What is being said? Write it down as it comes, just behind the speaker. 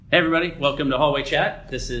Hey everybody, welcome to Hallway Chat.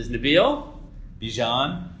 This is Nabeel.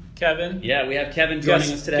 Bijan. Kevin. Yeah, we have Kevin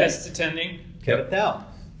joining us today. Guest attending. Kevin Thau.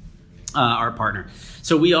 Our partner.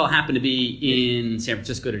 So we all happen to be in San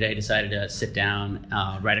Francisco today, decided to sit down,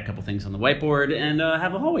 write a couple things on the whiteboard, and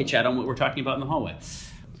have a hallway chat on what we're talking about in the hallway.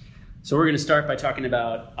 So we're going to start by talking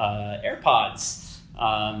about AirPods.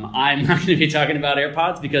 I'm not going to be talking about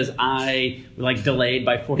AirPods because I delayed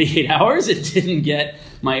by 48 hours. It didn't get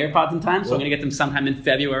my AirPods in time, so I'm going to get them sometime in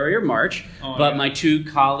February or March. But my two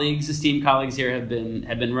esteemed colleagues here, have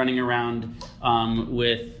been running around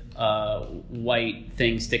with white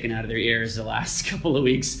things sticking out of their ears the last couple of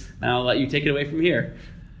weeks. And I'll let you take it away from here.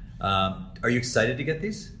 Are you excited to get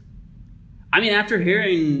these? I mean, after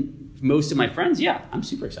hearing most of my friends, yeah, I'm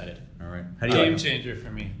super excited. All right. How do you Game changer for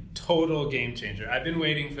me. Total game changer. I've been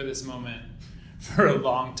waiting for this moment for a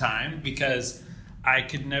long time because I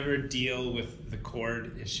could never deal with the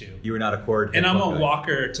cord issue. You were not a cord. And I'm a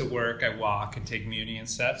walker to work. I walk and take Muni and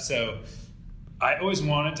stuff. So I always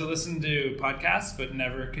wanted to listen to podcasts, but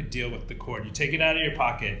never could deal with the cord. You take it out of your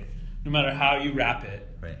pocket, no matter how you wrap it,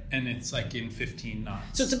 right, and it's like in 15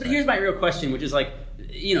 knots. But here's my real question, which is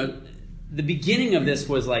the beginning of this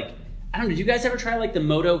was I don't know, did you guys ever try the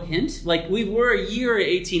Moto Hint? We were a year or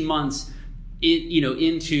 18 months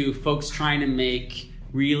into folks trying to make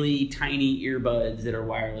really tiny earbuds that are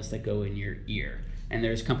wireless that go in your ear. And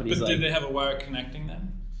there's companies But did they have a wire connecting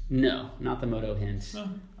them? No, not the Moto Hint. No,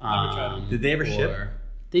 never tried them. Did they ever ship?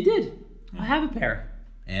 They did. I have a pair.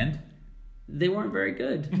 And? They weren't very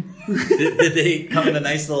good. did they come in a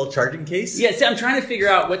nice little charging case? Yeah, see, I'm trying to figure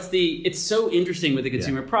out it's so interesting with the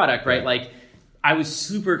consumer product, right? I was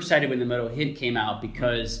super excited when the Moto Hint came out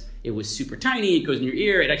because it was super tiny, it goes in your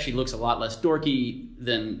ear, it actually looks a lot less dorky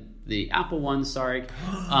than the Apple one, sorry.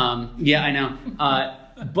 Yeah, I know.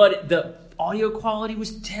 But the audio quality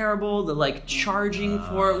was terrible, the charging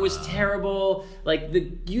for it was terrible,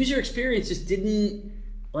 the user experience just didn't,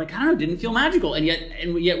 didn't feel magical. And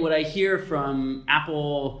yet what I hear from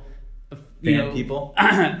Apple people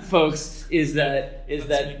folks is that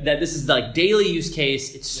this is daily use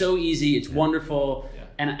case. It's so easy. It's wonderful,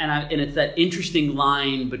 and it's that interesting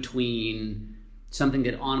line between something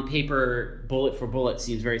that on paper, bullet for bullet,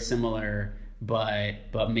 seems very similar,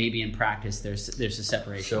 but maybe in practice there's a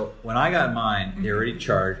separation. So when I got mine, they already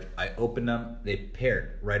charged. I opened them. They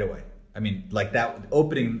paired right away. I mean, that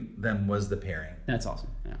opening them was the pairing. That's awesome.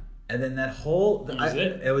 Yeah. And then that whole...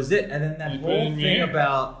 It was it. And then that whole thing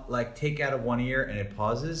about, take out of one ear and it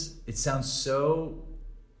pauses, it sounds so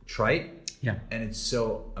trite. Yeah. And it's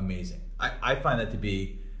so amazing. I find that to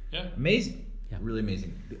be amazing. Yeah. Really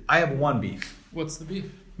amazing. I have one beef. What's the beef?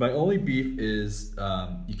 My only beef is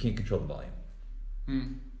you can't control the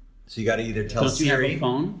volume. So you got to either tell Siri... Don't you have a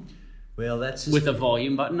phone? Well, that's just... With a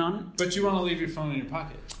volume button on it? But you want to leave your phone in your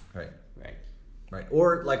pocket. Right.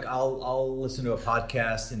 Or I'll listen to a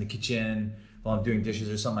podcast in the kitchen while I'm doing dishes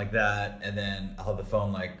or something like that, and then I'll have the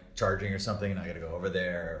phone charging or something, and I got to go over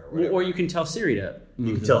there. Or you can tell Siri to move.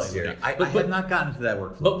 You can tell Siri. I have not gotten to that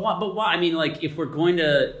workflow. But why? I mean, if we're going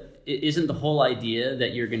to, isn't the whole idea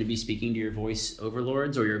that you're going to be speaking to your voice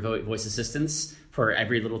overlords or your voice assistants for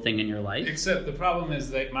every little thing in your life? Except the problem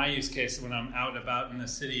is that my use case, when I'm out and about in the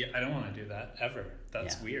city, I don't want to do that ever.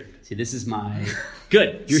 That's weird. See, this is my...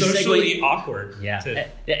 Good. You're socially awkward. Yeah.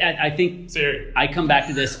 I think Siri. I come back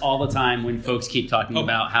to this all the time when folks keep talking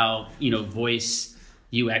about how, voice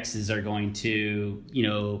UXs are going to,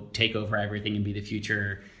 take over everything and be the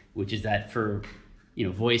future, which is that for...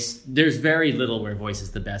 voice, there's very little where voice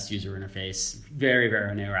is the best user interface. Very,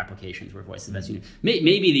 very narrow applications where voice is the best user.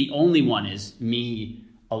 Maybe the only one is me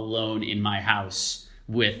alone in my house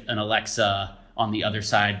with an Alexa on the other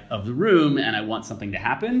side of the room, and I want something to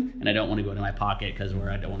happen, and I don't want to go to my pocket I don't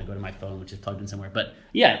want to go to my phone, which is plugged in somewhere. But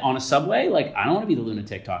yeah, on a subway, I don't want to be the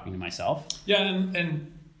lunatic talking to myself. Yeah,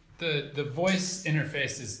 and the voice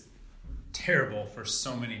interface is terrible for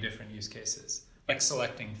so many different use cases, like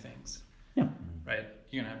selecting things. Yeah. Right?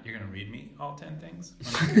 You're gonna read me all 10 things.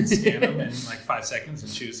 I'm gonna scan them in 5 seconds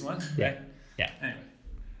and choose one. Right? Yeah. Anyway.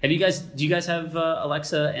 Do you guys have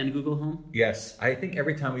Alexa and Google Home? Yes. I think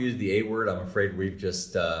every time we use the A word, I'm afraid we've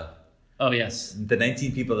just... Oh, yes. The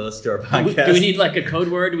 19 people that listen to our podcast. Do we need a code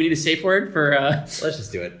word? Do we need a safe word for... Let's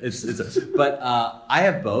just do it. But I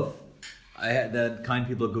have both. I had the kind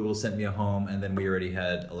people at Google sent me a Home, and then we already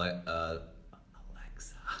had Alexa.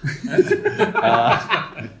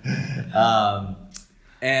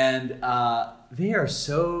 They are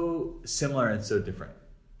so similar and so different.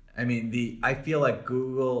 I mean, I feel like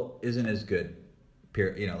Google isn't as good.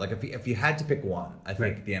 If you had to pick one, I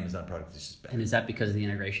think the Amazon product is just better. And is that because of the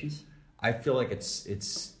integrations? I feel like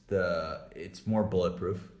it's more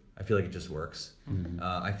bulletproof. I feel like it just works.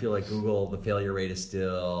 I feel like Google, the failure rate is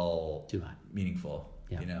still too high, meaningful.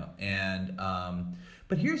 Yeah. You know, and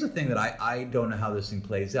but here's the thing that I don't know how this thing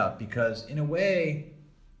plays out, because in a way,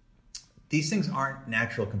 these things aren't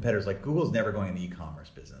natural competitors. Like Google's never going in the e-commerce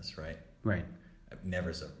business, right? Right.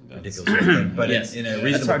 Never, so ridiculous thing, but yes. in a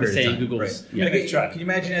reasonable hard to period say of in time. Google's. Right. Yeah. Like, can you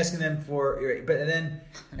imagine asking them for? But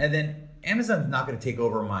and then Amazon's not going to take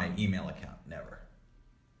over my email account.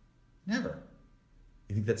 Never.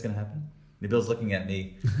 You think that's going to happen? Nabeel's looking at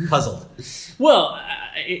me, puzzled. Well,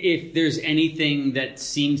 if there's anything that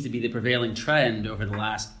seems to be the prevailing trend over the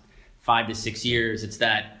last 5 to 6 years, it's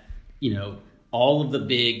that, you know, all of the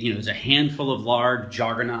big, you know, there's a handful of large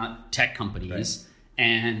juggernaut tech companies, right.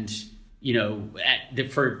 And, you know,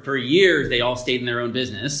 for years they all stayed in their own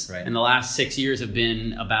business, right. And the last 6 years have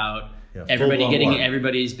been about everybody getting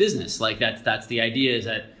everybody's business. Like that's the idea, is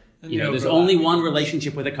that, you know, there's only one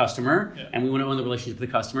relationship with a customer, and we want to own the relationship with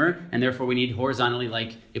the customer, and therefore we need horizontally,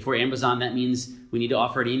 like if we're Amazon, that means we need to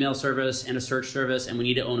offer an email service and a search service, and we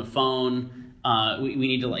need to own a phone. We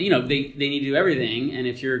need to, you know, they need to do everything. And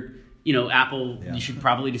if you're, you know, Apple, you should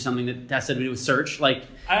probably do something that has to do with search. Like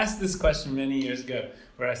I asked this question many years ago,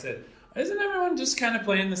 where I said, isn't everyone just kind of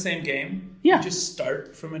playing the same game? Yeah. You just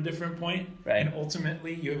start from a different point, right? And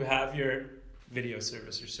ultimately you have your video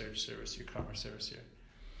service, your search service, your commerce service here.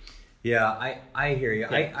 Yeah, I hear you.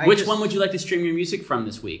 Yeah. Which one would you like to stream your music from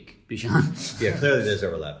this week, Bijan? Yeah, clearly there's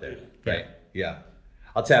overlap there. Right. Yeah.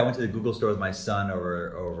 I'll tell you, I went to the Google store with my son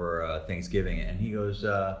over Thanksgiving, and he goes,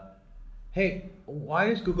 hey, why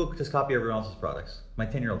does Google just copy everyone else's products? My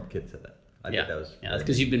 10-year-old kid said that. I thought that was that's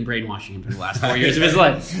because you've been brainwashing him for the last 4 years of his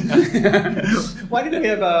life. Why did we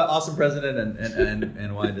have an awesome president,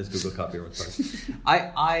 and why does Google copy everyone's products?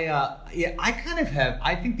 I kind of have.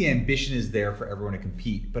 I think the ambition is there for everyone to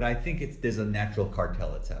compete, but I think there's a natural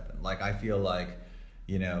cartel that's happened. Like I feel like,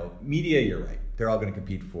 you know, media. You're right. They're all going to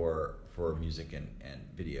compete for music and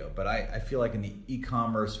video, but I feel like in the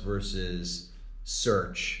e-commerce versus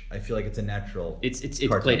search, I feel like it's a natural. It's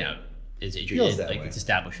played out. It's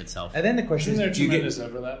established itself. And then the question Isn't there tremendous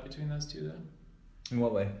overlap between those two, though? In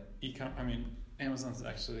what way? Amazon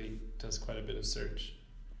actually does quite a bit of search.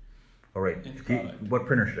 All right. What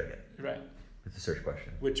printer should I get? Right. It's a search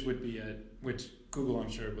question. Which Google, I'm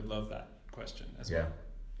sure, would love that question as well.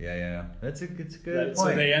 Yeah. It's a good point.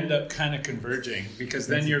 So they end up kind of converging, because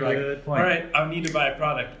then you're like, all right, I need to buy a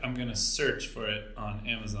product. I'm going to search for it on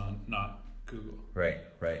Amazon, not Google. Right.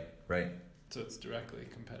 So it's directly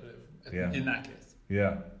competitive in that case.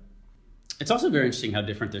 Yeah. It's also very interesting how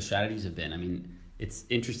different their strategies have been. I mean, it's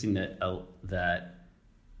interesting that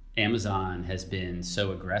Amazon has been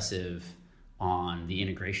so aggressive on the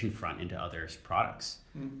integration front into others' products.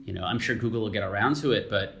 You know, I'm sure Google will get around to it,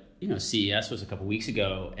 but you know, CES was a couple weeks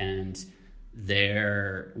ago, and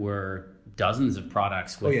there were dozens of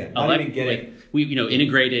products with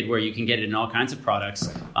integrated, where you can get it in all kinds of products.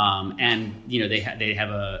 And you know, they have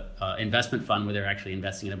a investment fund where they're actually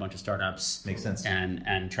investing in a bunch of startups. Makes sense.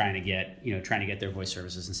 And trying to get their voice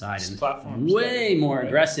services inside, and platforms way more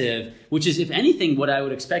aggressive. Which is, if anything, what I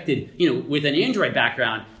would expected. You know, with an Android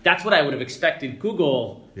background, that's what I would have expected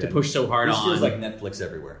Google to push so hard on. This feels like Netflix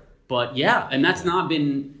everywhere. But yeah, and that's not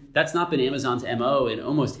been Amazon's MO in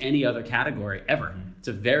almost any other category ever. Mm-hmm. It's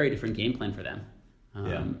a very different game plan for them,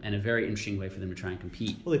 and a very interesting way for them to try and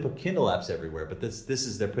compete. Well, they put Kindle apps everywhere, but this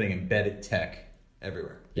is they're putting embedded tech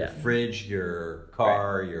everywhere. Your fridge, your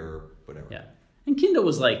car, your whatever. Yeah, and Kindle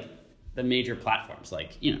was like the major platforms.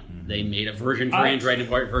 Like, you know, they made a version for Android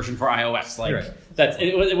and a version for iOS. Like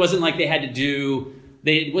it wasn't like they had to do.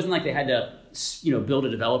 It wasn't like they had to, you know, build a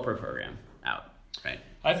developer program out. Right.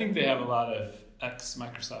 I think they have a lot of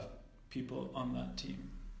ex-Microsoft people on that team.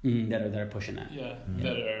 That are pushing that. Yeah,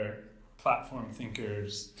 that are platform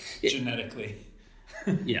thinkers genetically.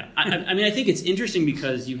 Yeah, I mean, I think it's interesting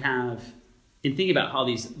because you have, in thinking about how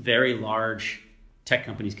these very large tech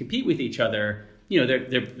companies compete with each other, you know,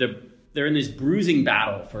 they're in this bruising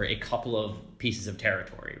battle for a couple of pieces of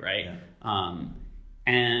territory, right? Yeah.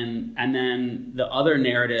 And then the other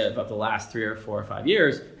narrative of the last 3 or 4 or 5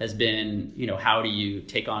 years has been, you know, how do you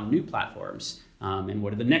take on new platforms? And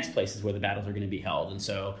what are the next places where the battles are going to be held? And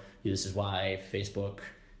so, you know, this is why Facebook,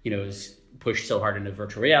 you know, is pushed so hard into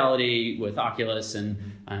virtual reality with Oculus, and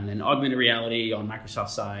then augmented reality on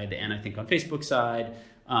Microsoft's side, and I think on Facebook's side,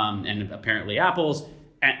 and apparently Apple's.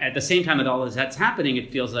 At the same time that all of that's happening,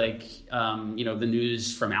 it feels like, you know, the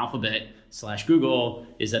news from Alphabet / Google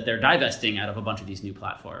is that they're divesting out of a bunch of these new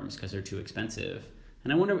platforms because they're too expensive.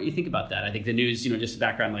 And I wonder what you think about that. I think the news, you know, just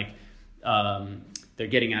background, like, they're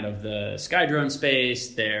getting out of the Skydrone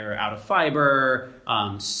space. They're out of fiber.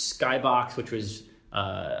 Skybox, which was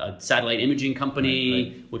a satellite imaging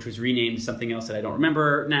company, which was renamed something else that I don't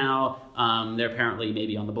remember now. They're apparently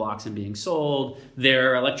maybe on the blocks and being sold.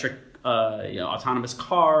 Their electric, autonomous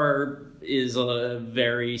car is a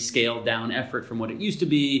very scaled down effort from what it used to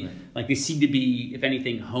be. Right. Like they seem to be, if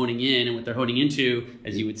anything, honing in, and what they're honing into,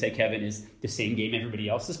 as you would say, Kevin, is the same game everybody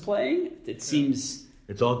else is playing. It seems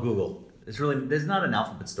it's all Google. There's not an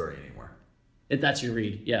Alphabet story anymore. That's your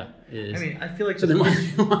read, yeah. I mean, I feel like so. Then why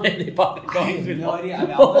they bought it? I have no idea. I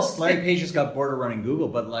mean, Larry Page just got bored of running Google,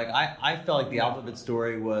 but like I felt like the Alphabet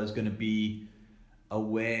story was going to be a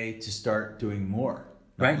way to start doing more,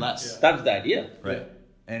 not less. Yeah. That was the idea, right? Yeah.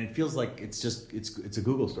 And it feels like it's a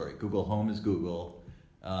Google story. Google Home is Google.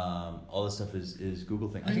 All this stuff is Google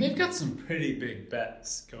thing. I mean, they've got some pretty big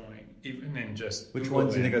bets going, even in just which Google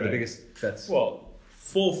ones do you think are the biggest bets? Well,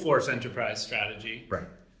 full force enterprise strategy, right?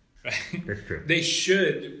 Right. That's true. They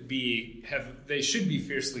should be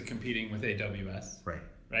fiercely competing with AWS. Right.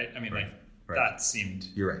 Right. I mean, that seemed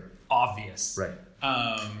you're right. Obvious. Right.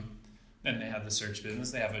 And they have the search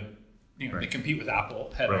business. They have they compete with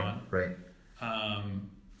Apple head on. Right.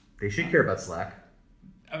 They should care about Slack.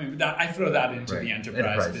 I mean, I throw that into the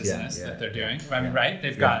enterprise business that they're doing. I mean, right?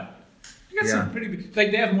 They've got some pretty big,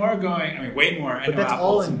 like they have more going. I mean, way more. But that's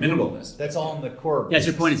all in Google. That's all in the core. Yeah,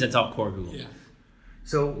 your point is that's all core Google. Yeah.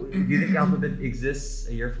 So, do you think Alphabet exists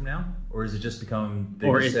a year from now, or is it just become?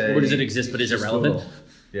 Or does it exist but is irrelevant? Google?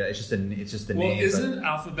 Yeah, it's just the name. Well, isn't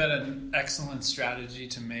Alphabet an excellent strategy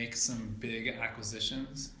to make some big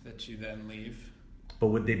acquisitions that you then leave? But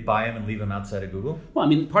would they buy them and leave them outside of Google? Well, I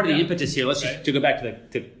mean, part of the impetus here. Let's just to go back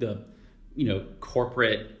to the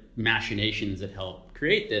corporate machinations that help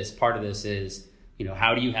create this. Part of this is.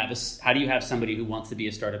 How do you have somebody who wants to be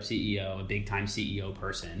a startup CEO, a big time CEO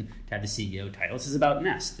person, to have the CEO title? This is about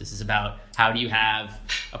Nest. This is about how do you have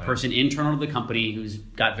a person internal to the company who's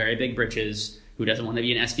got very big britches, who doesn't want to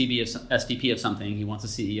be an SVP of something. He wants a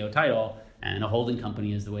CEO title, and a holding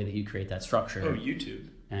company is the way that you create that structure. Oh, YouTube.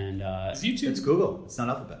 And it's YouTube. It's Google. It's not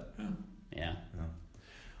Alphabet. Oh. Yeah.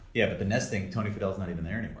 Yeah, but the Nest thing, Tony Fadell's not even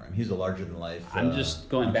there anymore. I mean, he's a larger than life. I'm just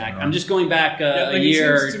going back a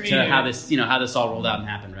year to how this all rolled out and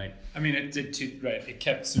happened, right? I mean, it did too, right? It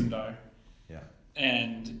kept Sundar. Yeah.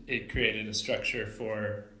 And it created a structure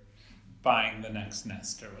for buying the next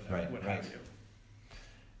Nest or whatever. What have you.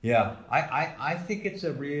 Yeah, I think it's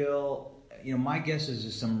a real. My guess is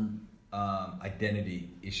there's some identity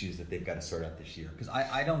issues that they've got to sort out this year, because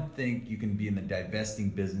I don't think you can be in the divesting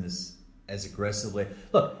business as aggressively.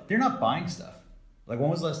 Look, they're not buying stuff. Like, when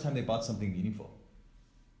was the last time they bought something meaningful?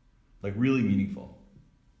 Like, really meaningful?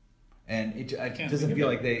 And it doesn't feel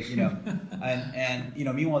like they, and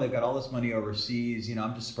meanwhile they've got all this money overseas.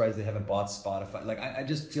 I'm just surprised they haven't bought Spotify. Like, I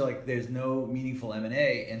just feel like there's no meaningful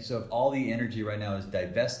M&A. And so if all the energy right now is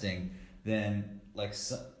divesting, then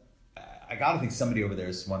I got to think somebody over there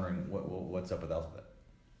is wondering what's up with Alphabet.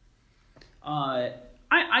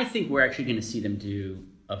 I think we're actually going to see them do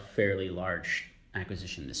a fairly large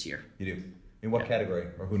acquisition this year. You do? In what category,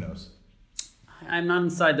 or who knows? I'm not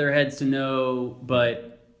inside their heads to know,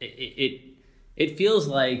 but it feels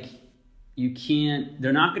like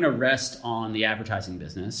they're not going to rest on the advertising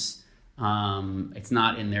business. It's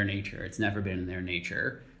not in their nature. It's never been in their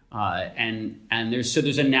nature. And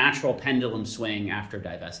there's a natural pendulum swing after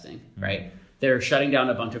divesting, right? Mm-hmm. They're shutting down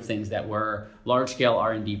a bunch of things that were large-scale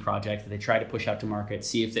R&D projects that they tried to push out to market,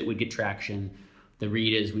 see if they would get traction. The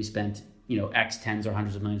read is we spent, X tens or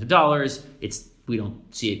hundreds of millions of dollars. We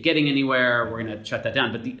don't see it getting anywhere. We're going to shut that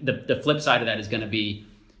down. But the flip side of that is going to be,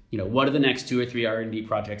 what are the next 2 or 3 R&D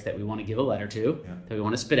projects that we want to give a letter to, that we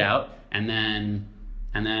want to spit out, and then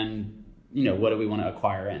what do we want to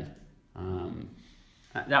acquire in?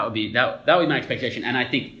 That would be my expectation, and I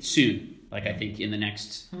think soon. Like, I think in the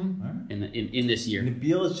next in this year.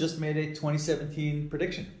 Nabeel has just made a 2017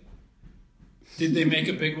 prediction. Did they make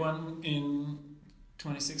a big one in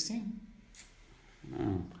 2016?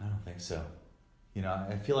 No, I don't think so.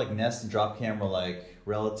 I feel like Nest and Dropcam were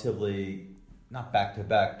relatively not back to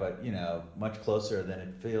back, but much closer than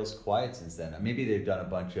it feels quiet since then. Maybe they've done a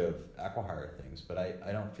bunch of acqui-hire things, but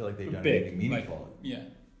I don't feel like they've done anything meaningful.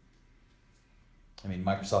 I mean,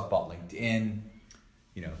 Microsoft bought LinkedIn.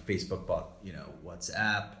 Facebook bought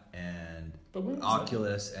WhatsApp and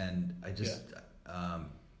Oculus, and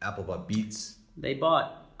Apple bought Beats. They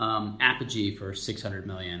bought Apogee for $600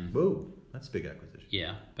 million. Whoa, that's a big acquisition.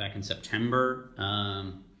 Yeah, back in September,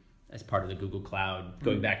 as part of the Google Cloud.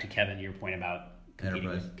 Going back to Kevin, your point about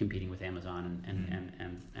competing with Amazon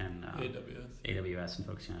and AWS and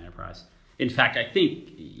focusing on enterprise. In fact, I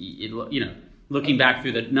think looking back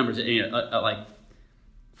through the numbers,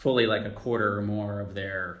 fully a quarter or more of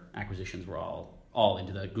their acquisitions were all all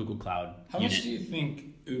into the Google Cloud How unit. much do you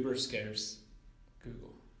think Uber scares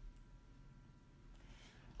Google?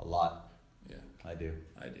 A lot. Yeah, I do.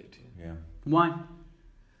 I do too. Yeah. Why?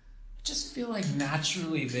 I just feel like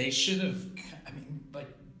naturally they should have. I mean, like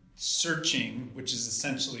searching, which is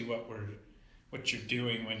essentially what you're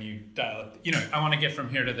doing when you dial up. You know, I want to get from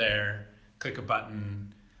here to there. Click a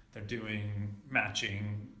button. They're doing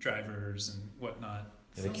matching drivers and whatnot.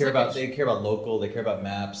 They care about local. They care about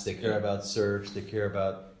maps. They care about search. They care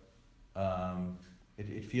about.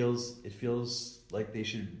 It feels like they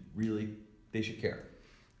should care.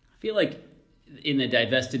 I feel like in the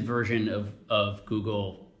divested version of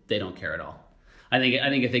Google, they don't care at all. I think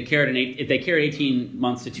if they cared 18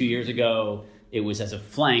 months to 2 years ago, it was as a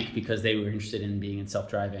flank because they were interested in being in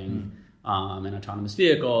self-driving and autonomous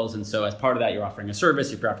vehicles. And so as part of that, you're offering a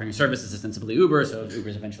service. If you're offering a service, it's ostensibly Uber. So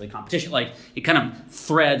Uber's eventually competition. Like it kind of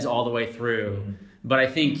threads all the way through. Mm-hmm. But I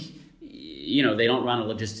think, they don't run a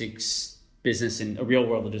logistics business in a real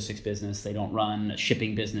world logistics business. They don't run a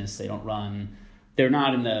shipping business. They're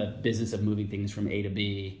not in the business of moving things from A to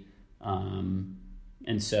B.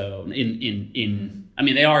 And so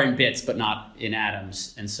they are in bits, but not in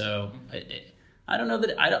atoms. And so I don't know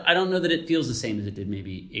that it feels the same as it did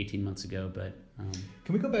maybe 18 months ago, but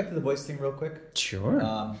can we go back to the voice thing real quick?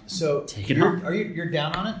 Sure. So take it on. You're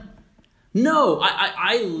down on it? No,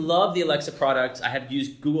 I love the Alexa product. I have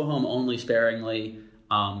used Google Home only sparingly.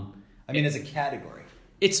 As a category.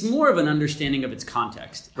 It's more of an understanding of its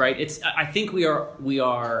context, right? I think we are.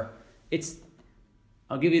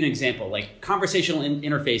 I'll give you an example. Like conversational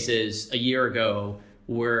interfaces a year ago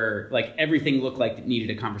were like everything looked like it needed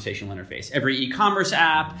a conversational interface. Every e-commerce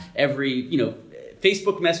app, every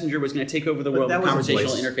Facebook Messenger was going to take over the world of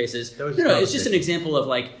conversational interfaces. It's just an example of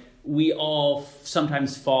like we all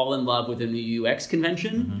sometimes fall in love with a new UX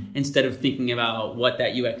convention instead of thinking about what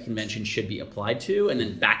that UX convention should be applied to and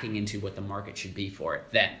then backing into what the market should be for it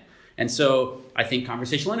then. And so I think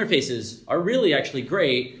conversational interfaces are really actually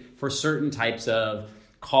great for certain types of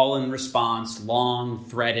call and response, long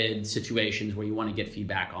threaded situations where you want to get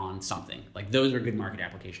feedback on something. Like those are good market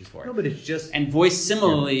applications for it. No, but it's just... And voice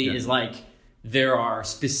similarly is like, there are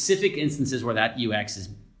specific instances where that UX is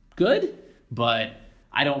good, but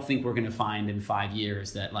I don't think we're going to find in 5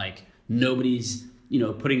 years that like nobody's,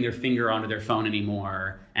 putting their finger onto their phone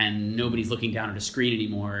anymore and nobody's looking down at a screen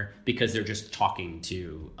anymore because they're just talking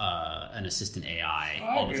to an assistant AI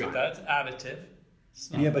all the time. That's additive.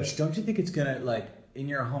 Yeah, but don't you think it's going to like in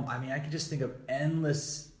your home? I mean, I could just think of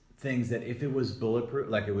endless things that if it was bulletproof,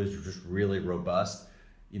 like it was just really robust,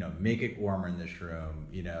 make it warmer in this room,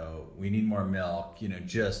 we need more milk,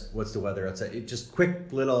 just what's the weather outside? It just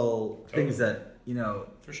quick little things that,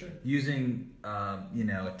 for sure. Using,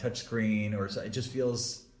 a touch screen or so, it just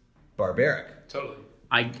feels barbaric. Totally.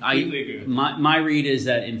 I completely agree with my read is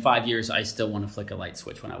that in 5 years, I still want to flick a light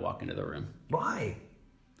switch when I walk into the room. Why?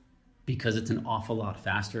 Because it's an awful lot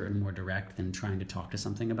faster and more direct than trying to talk to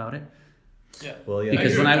something about it. Yeah. Well, yeah.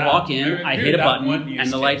 Because when I walk in, I hit a button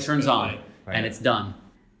and the light turns on and it's done.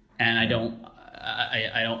 And I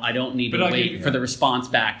don't need to wait for the response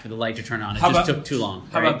back for the light to turn on. It took too long.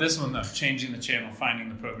 How about this one though? Changing the channel, finding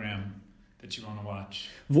the program that you want to watch.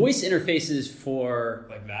 Voice interfaces for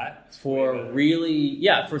like that. For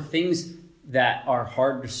things that are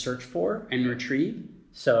hard to search for and retrieve.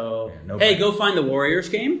 So hey, go find the Warriors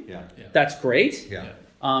game. Yeah. That's great. Yeah.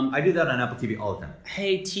 I do that on Apple TV all the time.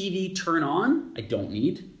 Hey, TV, turn on. I don't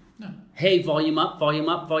need. No. Hey, volume up, volume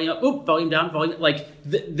up, volume up. Oop, volume down, volume. Like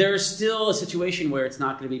there's still a situation where it's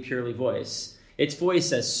not going to be purely voice. It's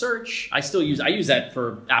voice as search. I use that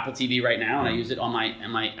for Apple TV right now, and I use it on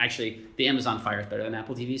my actually the Amazon Fire is better than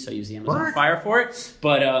Apple TV, so I use the Amazon Fire for it.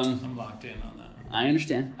 But I'm locked in on that. I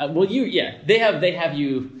understand. They have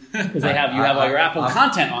you because you have all your Apple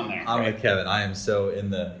content on there. I'm with Kevin. I am so in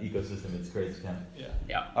the ecosystem. It's crazy.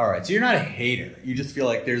 Yeah. All right. So you're not a hater. You just feel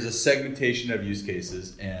like there's a segmentation of use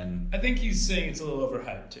cases, and I think he's saying it's a little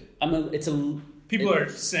overhyped too. People are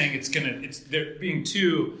saying they're being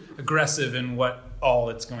too aggressive in what all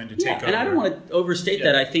it's going to take over. And I don't want to overstate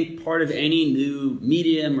that. I think part of any new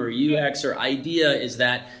medium or UX or idea is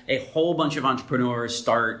that a whole bunch of entrepreneurs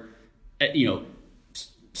start,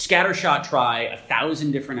 scattershot try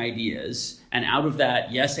 1,000 different ideas, and out of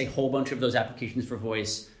that, yes, a whole bunch of those applications for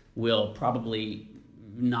voice will probably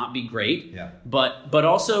not be great. Yeah. But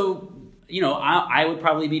also, I would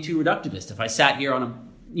probably be too reductivist if I sat here on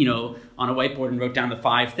a whiteboard and wrote down the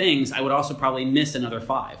 5 things. I would also probably miss another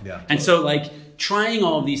 5. Yeah. And so, like trying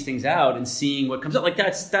all of these things out and seeing what comes up, like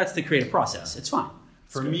that's the creative process. It's fine.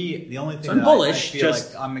 For me, the only thing I'm bullish, I feel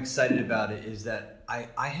like I'm excited about it is that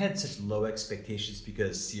I had such low expectations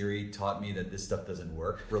because Siri taught me that this stuff doesn't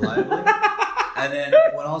work reliably. And then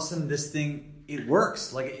when all of a sudden this thing, it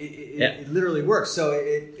works. Like it literally works. So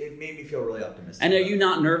it made me feel really optimistic. And are you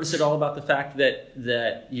not nervous at all about the fact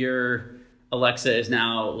that your Alexa is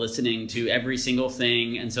now listening to every single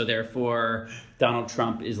thing, and so therefore Donald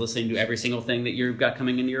Trump is listening to every single thing that you've got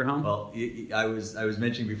coming into your home? Well, I was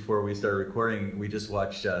mentioning before we started recording, we just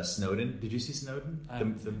watched Snowden. Did you see Snowden,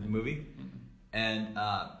 the movie? And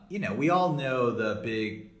we all know the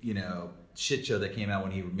big shit show that came out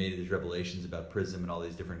when he made these revelations about PRISM and all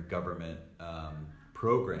these different government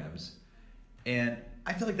programs, and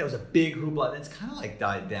I feel like that was a big hoopla. It's kind of like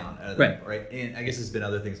died down, right? And I guess there's been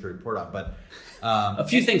other things to report on, but a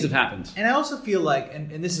few things have happened. And I also feel like,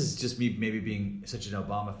 and this is just me maybe being such an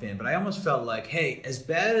Obama fan, but I almost felt like, hey, as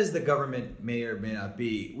bad as the government may or may not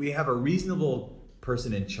be, we have a reasonable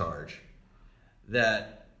person in charge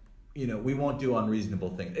that we won't do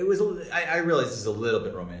unreasonable things. It was. I realize this is a little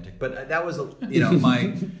bit romantic, but that was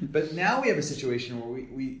my. But now we have a situation where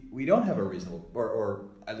we don't have a reasonable, or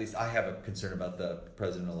at least I have a concern about the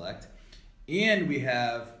president-elect, and we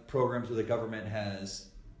have programs where the government has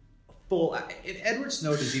full. Edward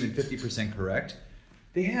Snowden is even 50% correct.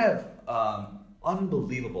 They have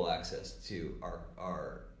unbelievable access to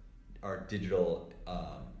our digital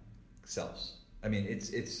selves. I mean,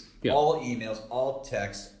 it's all emails, all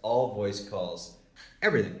text, all voice calls,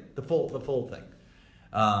 everything, the full thing.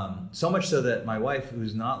 So much so that my wife,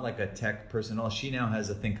 who's not like a tech person at all, she now has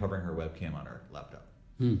a thing covering her webcam on her laptop.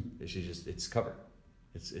 It's covered.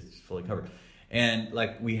 It's fully covered. And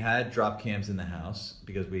like we had drop cams in the house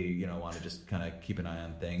because we want to just kind of keep an eye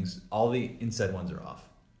on things. All the inside ones are off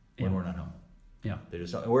when we're not home. Yeah, they're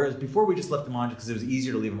just off. Whereas before we just left them on because it was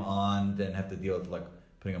easier to leave them on than have to deal with like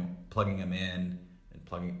plugging them in and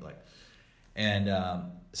plugging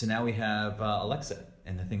so now we have Alexa,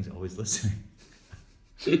 and the thing's always listening.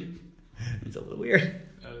 It's a little weird.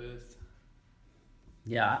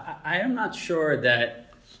 Yeah, I am not sure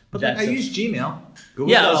that. But I use Gmail.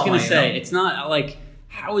 Google's I was going to say it's not like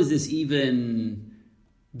how is this even?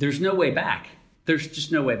 There's no way back. There's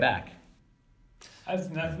just no way back.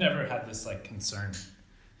 I've never had this like concern.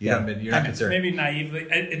 You're not concerned. Maybe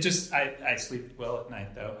naively. I sleep well at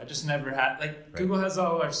night though. I just never had Google has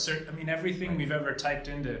all our search. I mean everything we've ever typed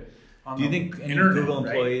into. Do you think any Google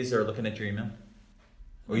employees are looking at your email,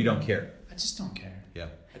 or you don't care? I just don't care. Yeah.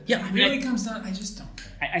 Yeah. It really comes down. I just don't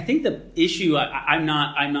care. I think the issue. I'm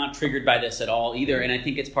not triggered by this at all either, and I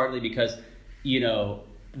think it's partly because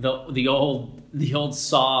the old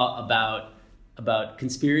saw about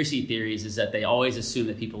conspiracy theories is that they always assume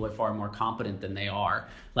that people are far more competent than they are.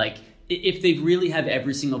 Like, if they really have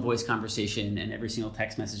every single voice conversation and every single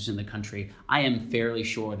text message in the country, I am fairly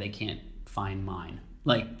sure they can't find mine.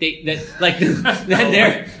 Like, you're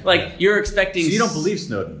expecting... So you don't believe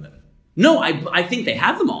Snowden then? No, I think they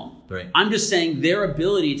have them all. Right. I'm just saying their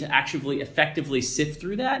ability to actually effectively sift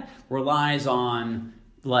through that relies on,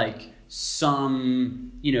 like,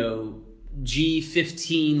 some,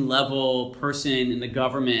 G15 level person in the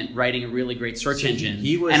government writing a really great search engine,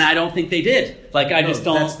 and I don't think they did. I just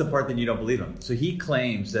don't. That's the part that you don't believe him. So he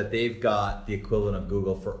claims that they've got the equivalent of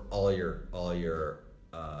Google for all your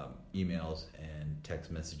emails and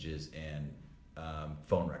text messages and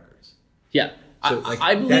phone records. Yeah. So,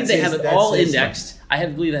 I believe they have it all indexed. I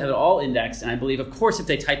believe they have it all indexed, and I believe, of course, if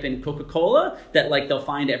they type in Coca-Cola, that they'll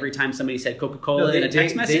find every time somebody said Coca-Cola in a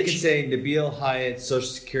text message. They can say Nabeel Hyatt's social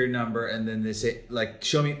security number, and then they say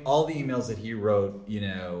show me all the emails that he wrote.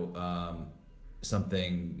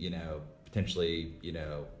 Something potentially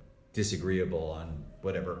disagreeable on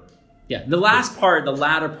whatever. Yeah, the latter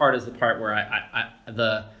part is the part where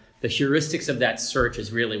the heuristics of that search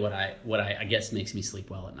is really what I guess makes me sleep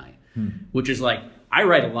well at night. Which is I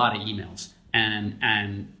write a lot of emails,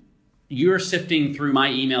 and you're sifting through my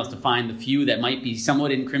emails to find the few that might be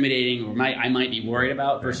somewhat incriminating or I might be worried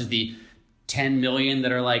about versus the 10 million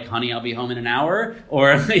that are like, honey, I'll be home in an hour,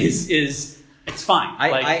 or it's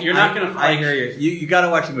fine. You're not going to. I hear you. You got to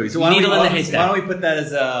watch the movie. So why don't we put that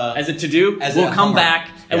as a to do? We'll come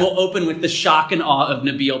back and we'll open with the shock and awe of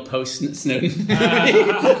Nabeel post Snowden.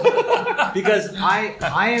 Because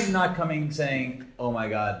I am not coming saying, oh my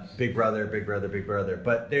God, big brother, big brother, big brother.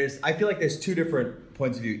 But I feel like there's two different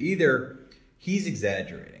points of view. Either he's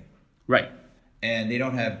exaggerating, right, and they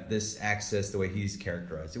don't have this access the way he's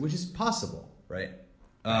characterized it, which is possible, right?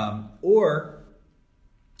 Or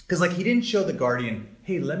because he didn't show the Guardian,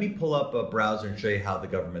 hey, let me pull up a browser and show you how the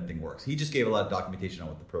government thing works. He just gave a lot of documentation on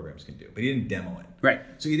what the programs can do, but he didn't demo it. Right.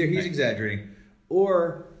 So either he's exaggerating,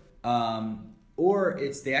 or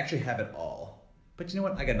it's they actually have it all. But you know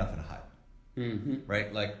what? I got nothing to hide.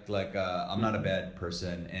 right? Like I'm not a bad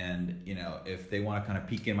person, and if they want to kind of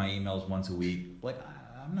peek in my emails once a week, like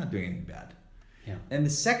I'm not doing anything bad. Yeah. And the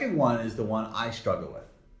second one is the one I struggle with,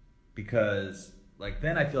 because like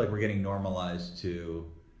then I feel like we're getting normalized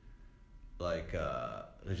to like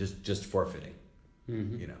just forfeiting,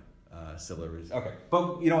 civil liberties. Okay,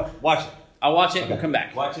 but you know what? Watch it. I'll watch it. Okay. We'll come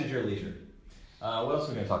back. Watch it at your leisure. What else are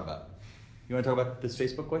we going to talk about? You want to talk about this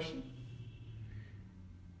Facebook question?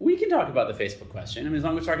 We can talk about the Facebook question. I mean, as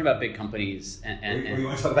long as we're talking about big companies and or you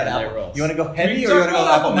want to talk about their Apple? roles. You want to go heavy, or you talk want to go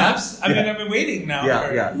about Apple Maps? I mean, I've been waiting now.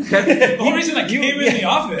 Yeah. The whole reason I came in the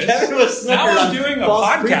office. Kevin was now snookered I'm on doing a false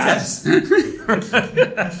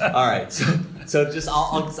podcast. All right, so just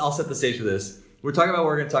I'll set the stage for this. We're talking about what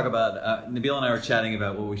we're going to talk about. Nabeel and I were chatting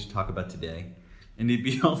about what we should talk about today, and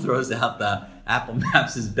Nabeel throws out the Apple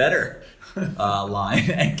Maps is better line,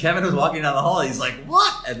 and Kevin was walking down the hall. He's like,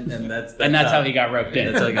 "What?" And that's how he got roped in.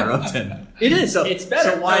 That's how he got roped in. It is. So it's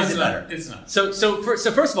better. So why is it better? It's not. So first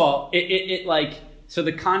of all, so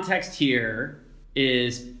the context here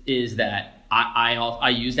is that I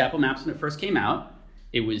used Apple Maps when it first came out.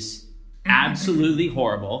 It was absolutely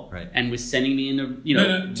horrible, right, and was sending me into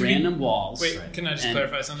random walls. Wait, can I just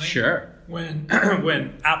clarify something? Sure. When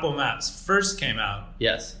Apple Maps first came out,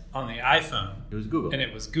 yes, on the iPhone, it was Google, and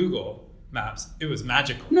it was Google Maps. It was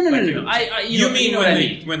magical. No. You mean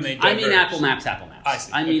when they diverged. I mean Apple Maps. I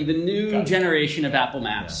see. I mean the new generation of Apple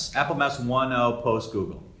Maps. Yeah. Apple Maps 1.0 post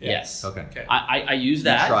Google. Yes. Okay. I used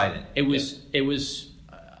that. You tried it. It was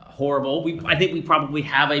horrible. I think we probably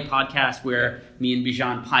have a podcast where me and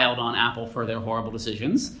Bijan piled on Apple for their horrible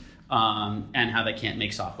decisions, and how they can't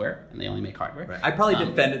make software and they only make hardware. Right. I probably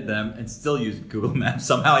defended them and still used Google Maps.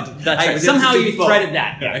 Somehow I did. That's right. Somehow you threaded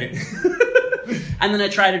that. Right. And then I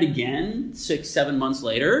tried it again 6-7 months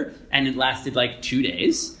later, and it lasted like 2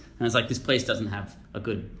 days. And I was like, this place doesn't have a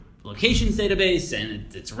good locations database,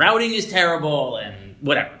 and its routing is terrible, and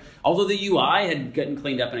whatever. Although the UI had gotten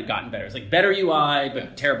cleaned up and had gotten better. It's like better UI,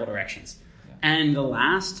 but terrible directions. Yeah. And the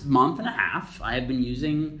last month and a half, I have been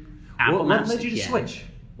using Apple Maps. What led you to switch?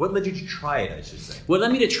 What led you to try it, I should say? What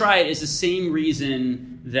led me to try it is the same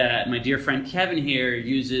reason that my dear friend Kevin here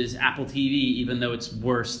uses Apple TV, even though it's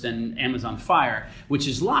worse than Amazon Fire, which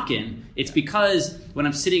is lock-in. It's because when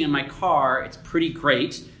I'm sitting in my car, it's pretty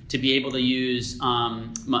great to be able to use,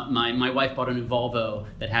 my wife bought a new Volvo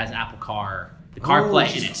that has Apple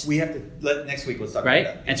CarPlay in it. We have to, next week let's talk right?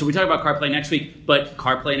 about that. And so we talk about CarPlay next week, but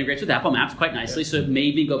CarPlay integrates with Apple Maps quite nicely, so it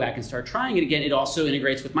made me go back and start trying it again. It also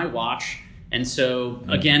integrates with my watch. And so,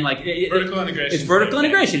 again, like... vertical integration. It's vertical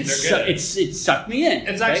integration. It sucked me in.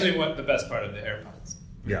 It's actually what the best part of the AirPods.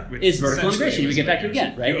 Yeah. It's vertical integration. You get back to it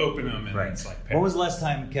again, right? You open them and it's like... When was the last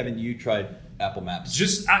time, Kevin, you tried Apple Maps?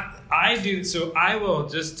 I do... So I will,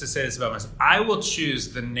 just to say this about myself, I will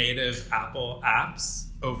choose the native Apple apps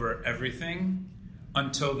over everything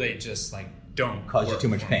until they just like don't cause you too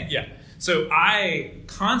much pain. Yeah. So I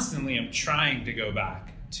constantly am trying to go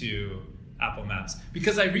back to Apple Maps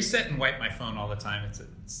because I reset and wipe my phone all the time. It's a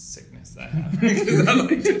sickness that I have. Because I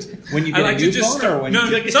like to, when you get a new phone, or when you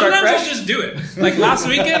like to sometimes start fresh? I'll just do it. Like last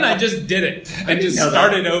weekend, I just did it and just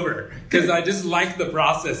started over because I just like the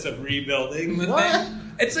process of rebuilding the thing.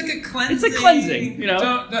 It's like a cleansing. It's a cleansing, you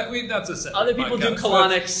know. That's a separate Other people do podcast.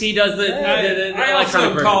 colonics. He does the I also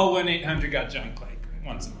version. call 1-800-GOT-JUNK like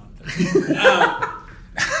once a month.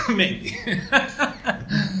 Maybe.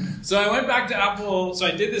 So I went back to Apple. So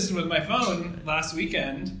I did this with my phone last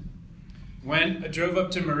weekend. Drove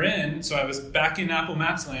up to Marin. So I was back in Apple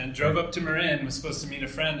Maps land. Drove up to Marin. Was supposed to meet a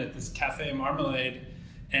friend at this Cafe Marmalade,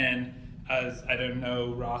 and I don't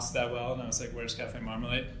know Ross that well, and I was like, "Where's Cafe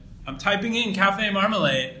Marmalade?" I'm typing in Cafe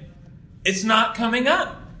Marmalade. It's not coming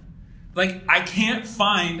up. Like I can't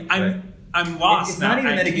find. I'm lost. It's now. not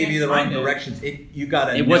even that it gave you the wrong directions. You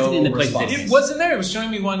got a. It wasn't in the place. It wasn't there. It was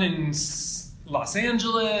showing me one in Los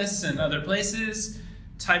Angeles and other places.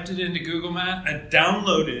 Typed it into Google Maps. I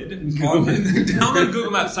downloaded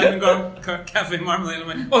Google Maps. Typed in Cafe Marmalade. I'm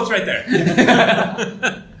like, oh, it's right there.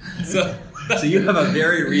 So you have a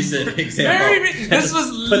very recent example. This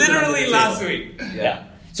was literally last week. Yeah.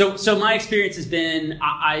 So my experience has been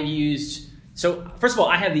I used. So first of all,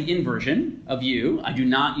 I have the inversion of you. I do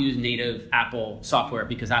not use native Apple software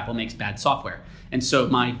because Apple makes bad software. And so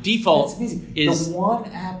my default is the one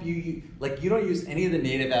app you use, like you don't use any of the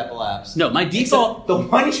native Apple apps. No, my default. The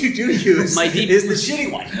one you do use is the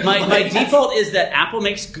shitty one. My default is that Apple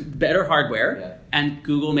makes better hardware and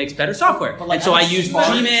Google makes better software. And so I use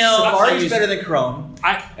Gmail. Safari is better than Chrome.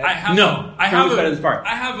 Chrome is better than Safari.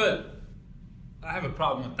 I have a I have a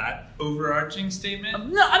problem with that overarching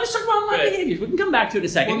statement. No, I'm just talking about my behaviors. We can come back to it in a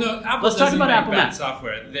second. Well, no, Apple Let's talk about make Apple bad Maps.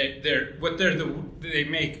 software. They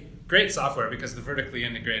make great software because the vertically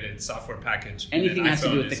integrated software package. Anything has to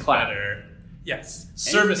do with the cloud. Better. Yes,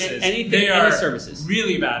 services. Anything, any services.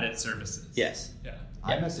 Really bad at services. Yes. Yeah.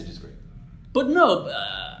 iMessage is great. But no.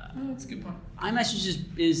 That's a good point.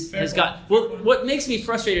 iMessage has got. Well, what makes me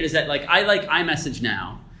frustrated is that I like iMessage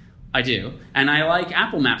now. I do, and I like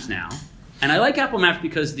Apple Maps now. And I like Apple Maps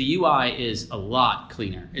because the UI is a lot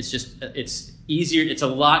cleaner. It's easier. It's a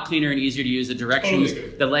lot cleaner and easier to use. The directions,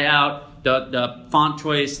 the layout, the font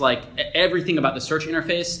choice, everything about the search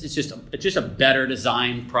interface. It's just a better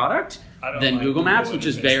designed product than Google Maps, which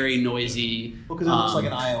is very noisy. Well, because it looks like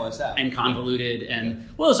an iOS app and convoluted, and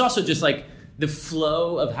it's also just the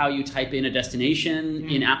flow of how you type in a destination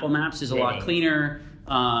in Apple Maps is a lot cleaner.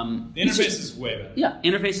 The interface is way better. Yeah,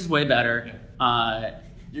 interface is way better. Yeah.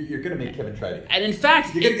 You're going to make Kevin try it again. And in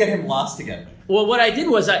fact, you're going to get him lost again. Well, what I did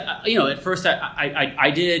was, at first I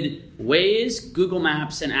did Waze, Google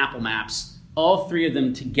Maps, and Apple Maps. All three of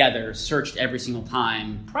them together, searched every single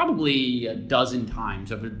time, probably a dozen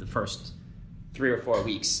times over the first 3 or 4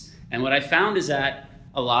 weeks. And what I found is that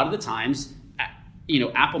a lot of the times,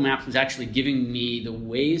 Apple Maps was actually giving me the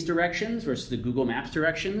Waze directions versus the Google Maps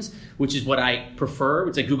directions, which is what I prefer.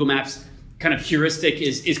 It's like Google Maps kind of heuristic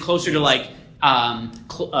is closer to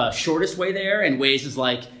shortest way there, and Waze is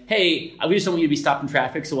hey, we just don't want you to be stopped in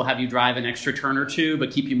traffic, so we'll have you drive an extra turn or two,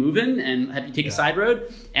 but keep you moving and have you take a side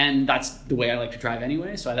road. And that's the way I like to drive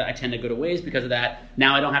anyway, so I tend to go to Waze because of that.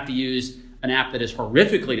 Now I don't have to use an app that is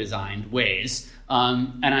horrifically designed, Waze,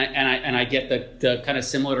 and I get the kind of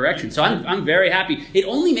similar direction. So I'm very happy. It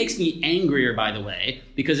only makes me angrier, by the way,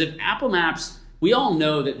 because if Apple Maps, we all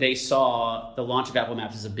know that they saw the launch of Apple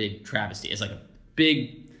Maps as a big travesty, as a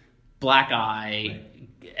big black eye,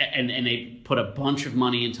 and they put a bunch of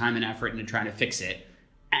money and time and effort into trying to fix it.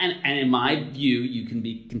 And in my view, you can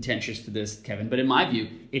be contentious for this, Kevin, but in my view,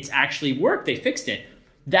 it's actually worked. They fixed it.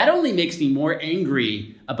 That only makes me more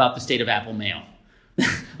angry about the state of Apple Mail.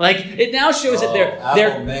 It now shows that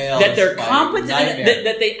they're competent,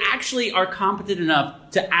 that they actually are competent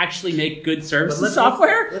enough to actually make good services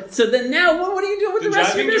software. So then now, what do you do with the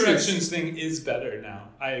rest of your business? The driving directions thing is better now.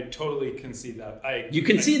 I totally concede that. You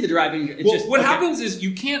concede the driving. What happens is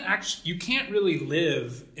you can't really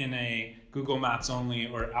live in a Google Maps only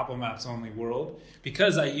or Apple Maps only world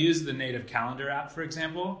because I use the native calendar app, for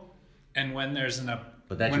example, and when there's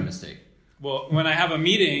But that's your mistake. Well, when I have a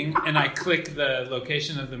meeting and I click the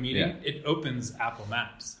location of the meeting, it opens Apple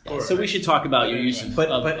Maps. So we should talk about your use of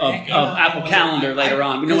Apple Calendar later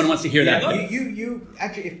on. No one wants to hear that. You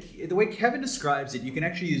actually, the way Kevin describes it, you can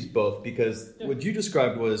actually use both because what you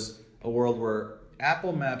described was a world where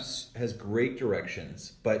Apple Maps has great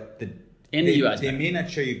directions, but the UI may not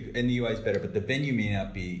show you, and the UI is better, but the venue may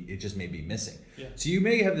not be. It just may be missing. Yeah. So you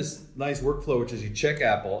may have this nice workflow, which is you check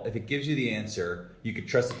Apple. If it gives you the answer, you could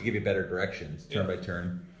trust it to give you better directions, turn by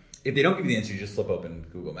turn. If they don't give you the answer, you just flip open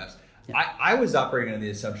Google Maps. Yeah. I was operating on the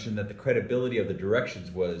assumption that the credibility of the directions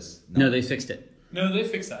was no, they fixed it. No, they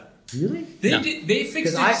fixed that. Really? They fixed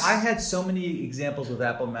it. Because I had so many examples with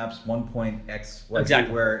Apple Maps 1.x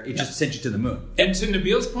where it just sent you to the moon. And to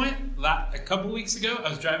Nabeel's point, a couple weeks ago, I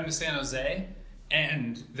was driving to San Jose,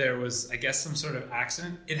 and there was, I guess, some sort of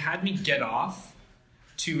accident. It had me get off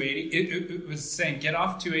 280. It was saying get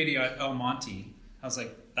off 280 at El Monte. I was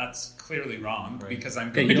like, that's clearly wrong because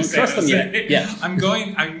I'm going to San Jose. Yeah. I'm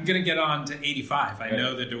going to get on to 85. I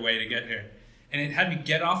know the way to get here. And it had me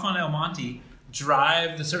get off on El Monte,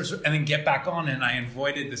 drive the service, and then get back on, and I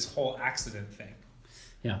avoided this whole accident thing.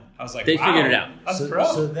 Yeah. I was like, they figured it out. That's pro.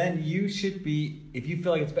 So then you should be, if you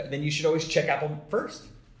feel like it's better, then you should always check Apple first.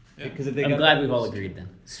 Yeah. Because if they I'm glad we've all agreed then.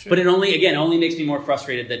 But it only makes me more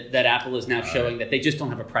frustrated that Apple is now showing that they just don't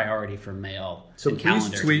have a priority for mail. So please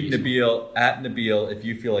tweet Nabeel at Nabeel if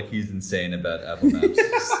you feel like he's insane about Apple Maps.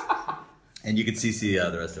 And you can CC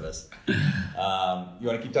the rest of us. You want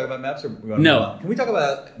to keep talking about maps, or we want to move on? Can we talk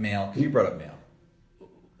about mail? Because you brought up mail.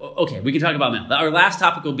 Okay, we can talk about mail. Our last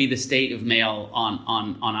topic will be the state of mail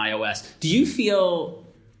on iOS. Do you feel?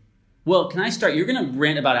 Well, can I start? You're going to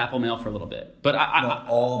rant about Apple Mail for a little bit, but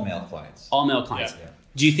all mail clients. All mail clients. Yeah.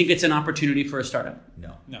 Do you think it's an opportunity for a startup?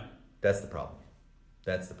 No. That's the problem.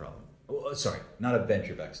 Oh, sorry, not a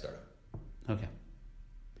venture-backed startup. Okay.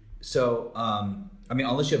 So,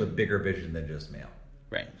 unless you have a bigger vision than just mail.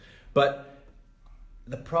 Right. But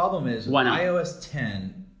the problem is with iOS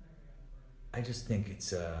 10, I just think it's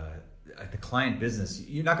the client business.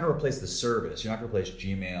 You're not going to replace the service. You're not going to replace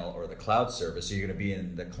Gmail or the cloud service. So you're going to be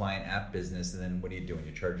in the client app business. And then what are you doing?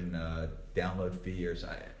 You're charging a download fee or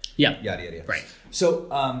something. Yeah. Yada, yada, yada. Right. So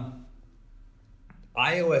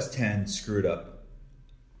iOS 10 screwed up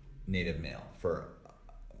native mail for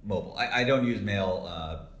mobile. I don't use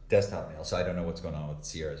mail, desktop mail, so I don't know what's going on with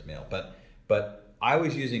Sierra's mail. But I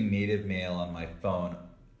was using native mail on my phone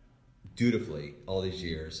dutifully all these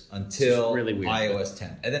years until really weird, iOS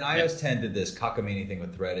 10. And then iOS 10 did this cockamamie thing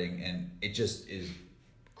with threading, and it just is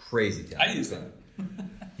crazy. I use it.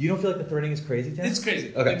 You don't feel like the threading is crazy, Tim? It's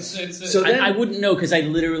crazy. Okay. So I wouldn't know because I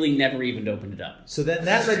literally never even opened it up. So then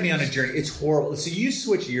that led me on a journey. It's horrible. So you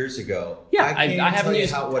switched years ago. Yeah, I can't I haven't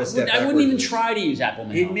used. what a step I wouldn't backwards even is. try to use Apple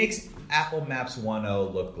Mail. It makes Apple Maps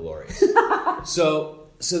 1.0 look glorious.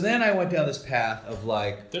 So then I went down this path of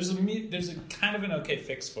like, there's a kind of an okay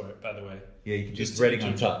fix for it, by the way. yeah, you can Just just threading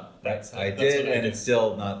on to- top. that's- I that's did, what I and do. it's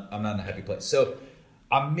still not. I'm not in a happy place. So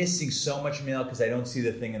I'm missing so much mail because I don't see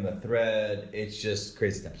the thing in the thread. It's just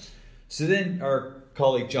crazy time. So then our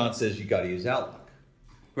colleague John says you got to use Outlook.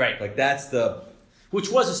 Right. Like that's the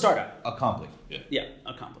Which was a startup. accompli. Yeah,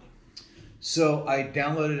 a company. So I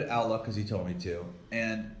downloaded Outlook because he told me to,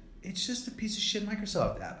 and it's just a piece of shit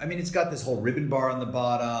Microsoft app. I mean, it's got this whole ribbon bar on the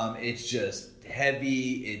bottom. It's just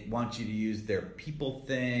heavy. It wants you to use their people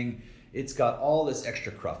thing. It's got all this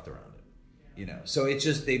extra cruft around it, you know. So it's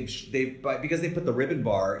just because they put the ribbon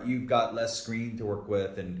bar, you've got less screen to work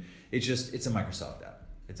with, and it's a Microsoft app.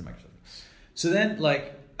 It's a Microsoft app. So then,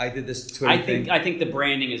 like, I did this Twitter thing. I think the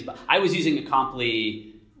branding is. I was using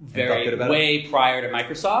Acompli felt good about way prior to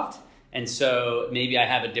Microsoft, and so maybe I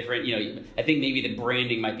have a different. I think maybe the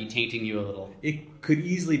branding might be tainting you a little. It could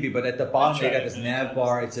easily be, but at the bottom they That's got right. this nav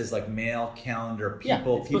bar. It says like mail, calendar, Yeah,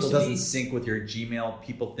 people. it's People supposed to doesn't be- sync with your Gmail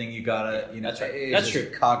people thing. You gotta, That's right. it's That's just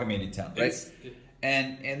true. Cogamated town, right? It's-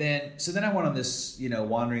 And then I went on this,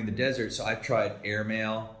 wandering the desert. So I've tried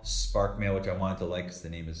Airmail, Sparkmail, which I wanted to like because the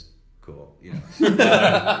name is cool.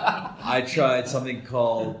 I tried something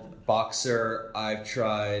called Boxer. I've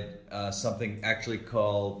tried something actually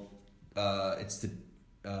called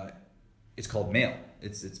it's called Mail.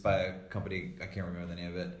 It's by a company, I can't remember the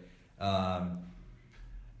name of it.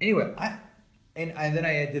 Anyway, then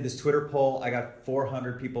I did this Twitter poll. I got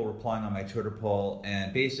 400 people replying on my Twitter poll,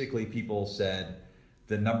 and basically people said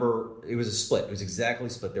the number. It was a split. It was exactly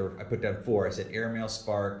split. I put down 4. I said Airmail,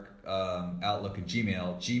 Spark, Outlook, and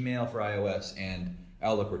Gmail. Gmail for iOS and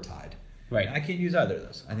Outlook were tied. Right. And I can't use either of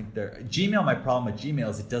those. I think Gmail. My problem with Gmail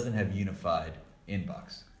is it doesn't have unified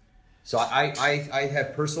inbox. So I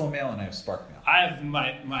have personal mail and I have Spark mail. I have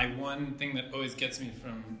my one thing that always gets me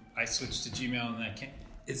from I switched to Gmail and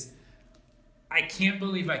I can't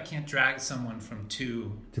believe I can't drag someone from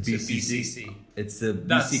to BCC. It's the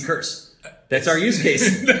That's- BC curse. That's our use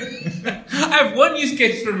case. I have one use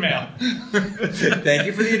case for mail. Thank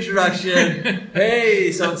you for the introduction.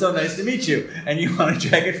 Hey, so nice to meet you. And you want to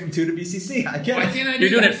drag it from 2 to BCC? I get Why it. can't I do You're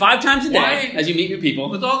doing that? it 5 times a day Why? as you meet new people.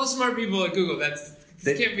 With all the smart people at Google, can't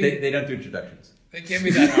be. They don't do introductions. It can't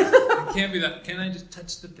be that hard. It can't be that. Can I just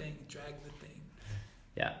touch the thing, drag the thing?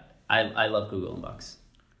 Yeah, I love Google Inbox.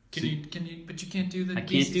 Can you? But you can't do the. I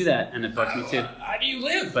can't do that, and it bugs me too. How do you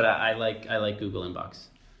live? But I like Google Inbox.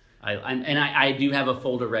 I do have a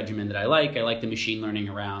folder regimen that I like. I like the machine learning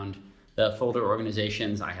around the folder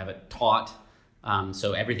organizations. I have it taught,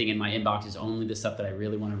 so everything in my inbox is only the stuff that I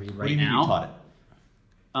really want to read right What do you mean now. you taught it?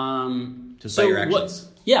 Just by So your actions?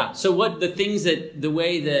 So the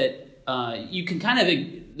way that you can kind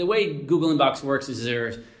of, the way Google Inbox works is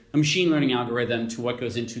there's a machine learning algorithm to what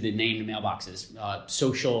goes into the named mailboxes,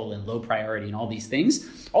 social and low priority and all these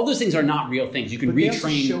things. All those things are not real things. You can But they also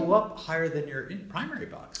retrain. show up higher than your primary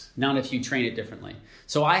box. Not if you train it differently.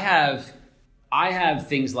 So I have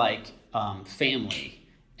things like family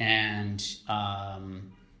and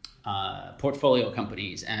portfolio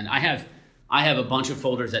companies, and I have a bunch of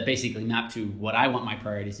folders that basically map to what I want my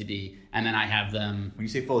priorities to be, and then I have them When you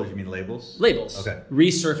say folders, you mean labels? labels. Okay.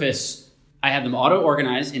 Resurface. I have them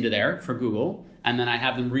auto-organized into there for Google, and then I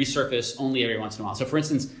have them resurface only every once in a while. So for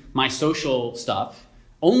instance, my social stuff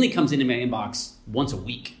only comes into my inbox once a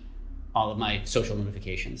week, all of my social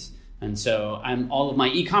notifications. And so all of my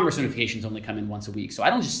e-commerce notifications only come in once a week. So I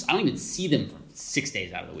don't even see them for 6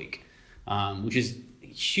 days out of the week, which is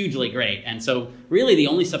hugely great. And so really the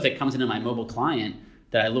only stuff that comes into my mobile client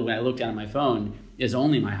that when I look down at my phone is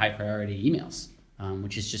only my high priority emails.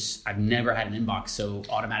 Which is just, I've never had an inbox so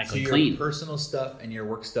automatically So your clean. personal stuff and your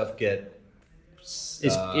work stuff get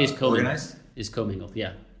Is commingled. organized? Is commingled,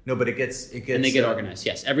 yeah. No, but it gets And they get organized,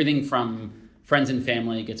 yes. Everything from friends and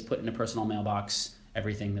family gets put in a personal mailbox.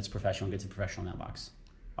 Everything that's professional gets a professional mailbox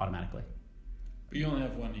automatically. But you only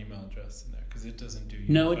have one email address in there because it doesn't do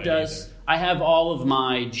No, it Unified does. either. I have all of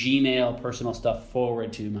my Gmail personal stuff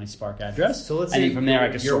forward to my Spark address. So let's and say then from there, I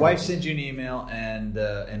just your sort wife of- sends you an email, and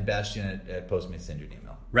Bastian at Postmates send you an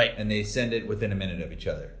email. Right. And they send it within a minute of each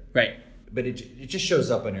other. Right. But it just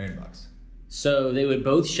shows up on your inbox. So they would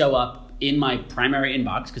both show up in my primary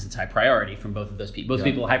inbox because it's high priority from both of those people. Both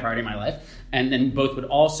people are high priority in my life. And then both would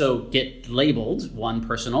also get labeled, one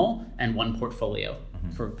personal and one portfolio,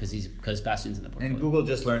 because Bastian's in the portfolio. And Google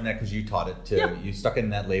just learned that because you taught it to. Yeah. You stuck it in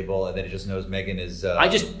that label, and then it just knows Megan is. I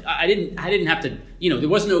didn't have to, there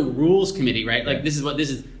was no rules committee, right? Like this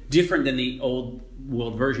is different than the old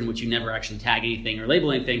world version, which you never actually tag anything or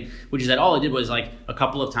label anything, which is that all I did was like a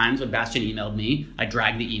couple of times when Bastian emailed me, I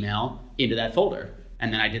dragged the email into that folder.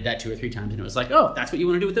 And then I did that 2 or 3 times, and it was like, oh, that's what you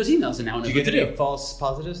want to do with those emails, and now I know Did what you to get do. any false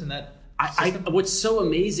positives in that? What's so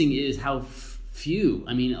amazing is how few.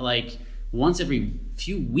 I mean, like once every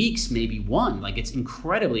few weeks, maybe one. Like it's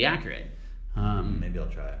incredibly accurate. Maybe I'll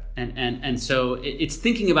try it. And so it's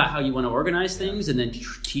thinking about how you want to organize things and then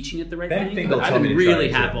teaching it the right Ben thing. Finkel But told I've me been to try really it,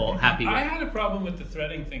 too. happy with I it. had a problem with the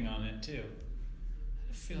threading thing on it too. I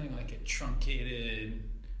had a feeling like it truncated.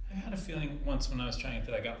 I had a feeling once when I was trying it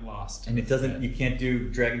that I got lost. And it doesn't. You can't do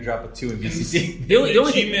drag and drop with 2 in VCC. The only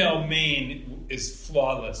thing- Gmail main is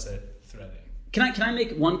flawless at threading. Can I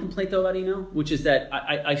make one complaint though about email, which is that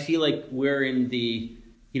I feel like we're in the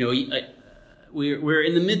we're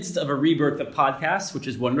in the midst of a rebirth of podcasts, which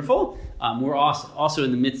is wonderful. We're also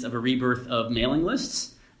in the midst of a rebirth of mailing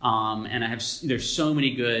lists, and there's so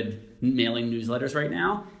many good mailing newsletters right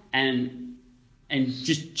now, and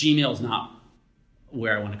just Gmail is not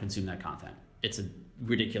where I want to consume that content. It's a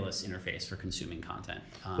ridiculous interface for consuming content.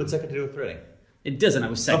 What's that got to do with threading? It doesn't. I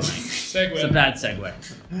was segueing. Segue. It's a bad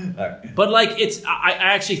segue. All right. But like I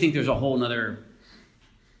actually think there's a whole nother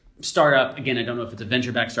startup. Again, I don't know if it's a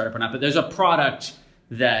venture-backed startup or not, but there's a product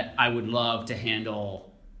that I would love to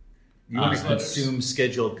handle. You want to Newsletters. consume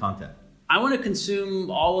scheduled content. I want to consume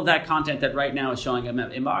all of that content that right now is showing up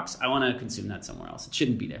in my inbox. I want to consume that somewhere else. It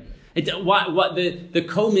shouldn't be there. What the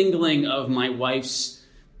commingling of my wife's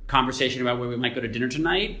conversation about where we might go to dinner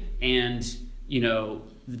tonight and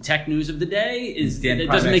the tech news of the day it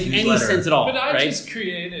doesn't make any sense at all. But I right? just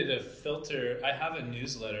created a filter. I have a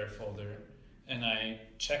newsletter folder, and I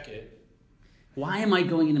check it. Why am I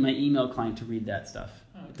going into my email client to read that stuff?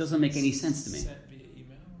 It doesn't make any sense to me. Sent via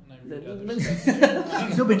email, and I read other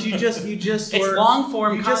stuff. No, but you just It's long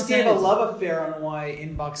form You content. just gave a love affair on why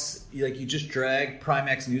inbox. You just drag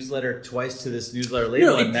Primax newsletter twice to this newsletter label.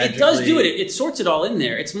 No, and it does do magically- it. It sorts it all in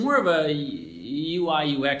there. It's more of a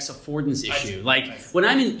UI UX affordance issue. When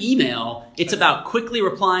I'm in email, it's about quickly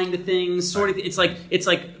replying to things. It's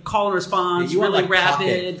like call and response. Yeah, you want, really like, Pocket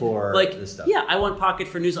rapid for like this stuff. Yeah, I want Pocket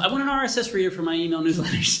for news. I want an RSS reader for my email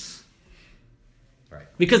newsletters. Right.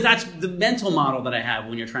 Because that's the mental model that I have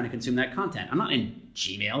when you're trying to consume that content. I'm not in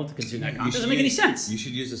Gmail to consume that content. It doesn't make any sense. You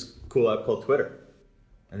should use this cool app called Twitter,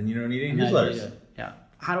 and then you don't need any I'm not newsletters. really good. Yeah.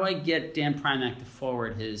 How do I get Dan Primack to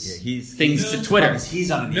forward his he's things to Twitter?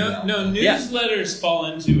 He's on an email. No, Yeah. newsletters fall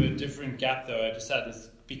into a different gap, though. I just had this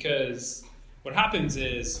because what happens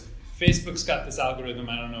is Facebook's got this algorithm.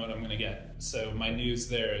 I don't know what I'm going to get, so my news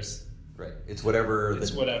there is Right. It's whatever.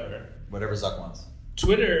 whatever. Zuck wants.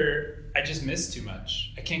 Twitter, I just miss too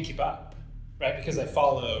much. I can't keep up, right? Because I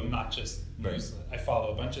follow not just Right. news. I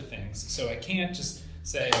follow a bunch of things, so I can't just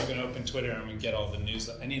say I'm going to open Twitter and I'm going to get all the news.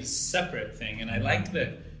 I need a separate thing, and I like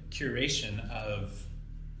the curation of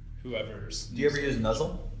whoever's. Do you ever use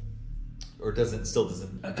Nuzzle, or doesn't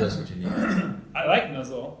address what you need? I like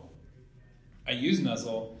Nuzzle. I use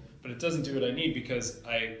Nuzzle, but it doesn't do what I need because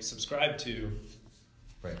I subscribe to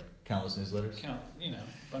Right. Countless newsletters. a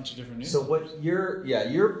bunch of different news. So what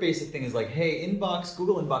your basic thing is like, hey,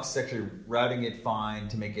 Google Inbox is actually routing it fine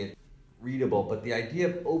to make it readable, but the idea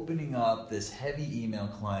of opening up this heavy email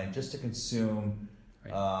client just to consume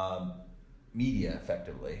media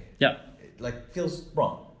effectively, Yeah. it feels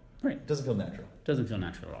wrong. Right. It doesn't feel natural. Doesn't feel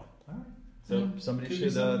natural at all. All right. So somebody Could be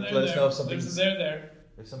should something let there, us know if There's a there.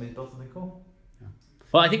 if somebody's built something cool.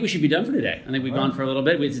 Well, I think we should be done for today. I think we've gone for a little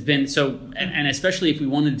bit. It's been so, and especially if we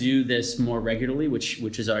want to do this more regularly, which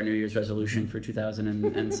is our New Year's resolution for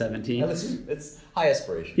 2017. It's high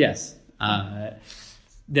aspiration. Yes.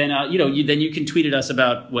 Then you can tweet at us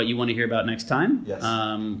about what you want to hear about next time. Yes.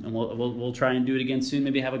 And we'll try and do it again soon.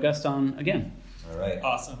 Maybe have a guest on again. All right.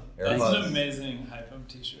 Awesome. AirPods. That's an amazing Hypum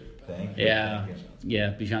t-shirt. by the Thank way. you. Yeah. Thank you.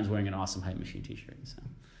 Yeah. Bijan's wearing an awesome Hype Machine t-shirt. So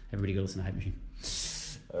everybody go listen to Hype Machine.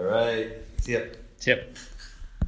 All right. See ya. Tip.